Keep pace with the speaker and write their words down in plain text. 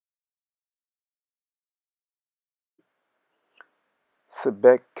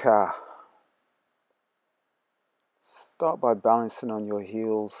Sebek. Start by balancing on your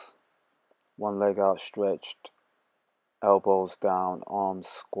heels, one leg outstretched, elbows down, arms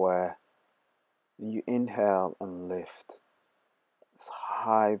square. You inhale and lift as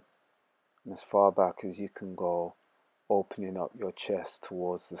high and as far back as you can go, opening up your chest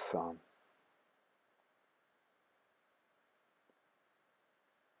towards the sun.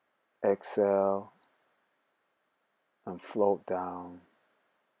 Exhale and float down.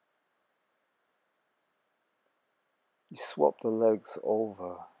 You swap the legs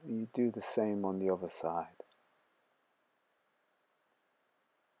over and you do the same on the other side.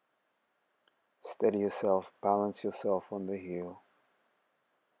 Steady yourself, balance yourself on the heel.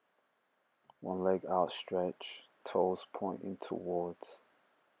 One leg outstretched, toes pointing towards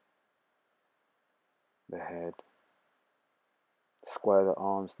the head. Square the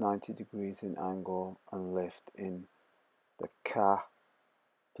arms 90 degrees in angle and lift in the ka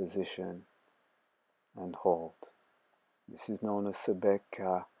position and hold. This is known as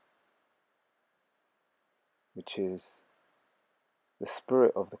Sebek, which is the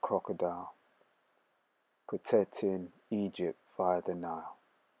spirit of the crocodile protecting Egypt via the Nile.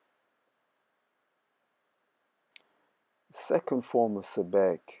 The second form of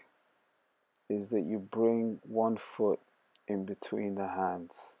Sebek is that you bring one foot in between the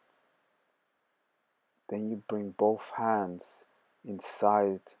hands. Then you bring both hands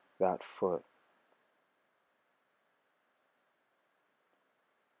inside that foot,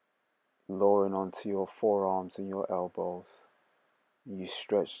 lowering onto your forearms and your elbows. You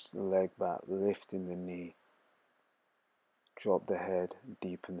stretch the leg back, lifting the knee. Drop the head,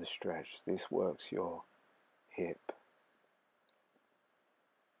 deepen the stretch. This works your hip.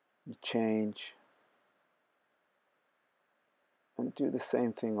 You change and do the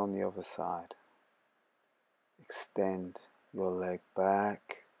same thing on the other side. Extend your leg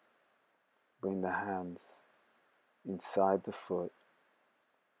back. Bring the hands inside the foot.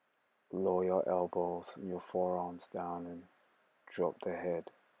 Lower your elbows and your forearms down and drop the head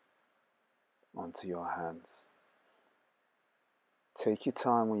onto your hands. Take your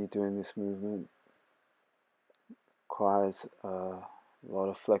time when you're doing this movement. Requires a lot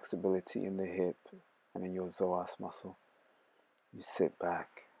of flexibility in the hip and in your psoas muscle. You sit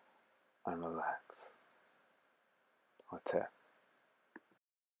back and relax. Até.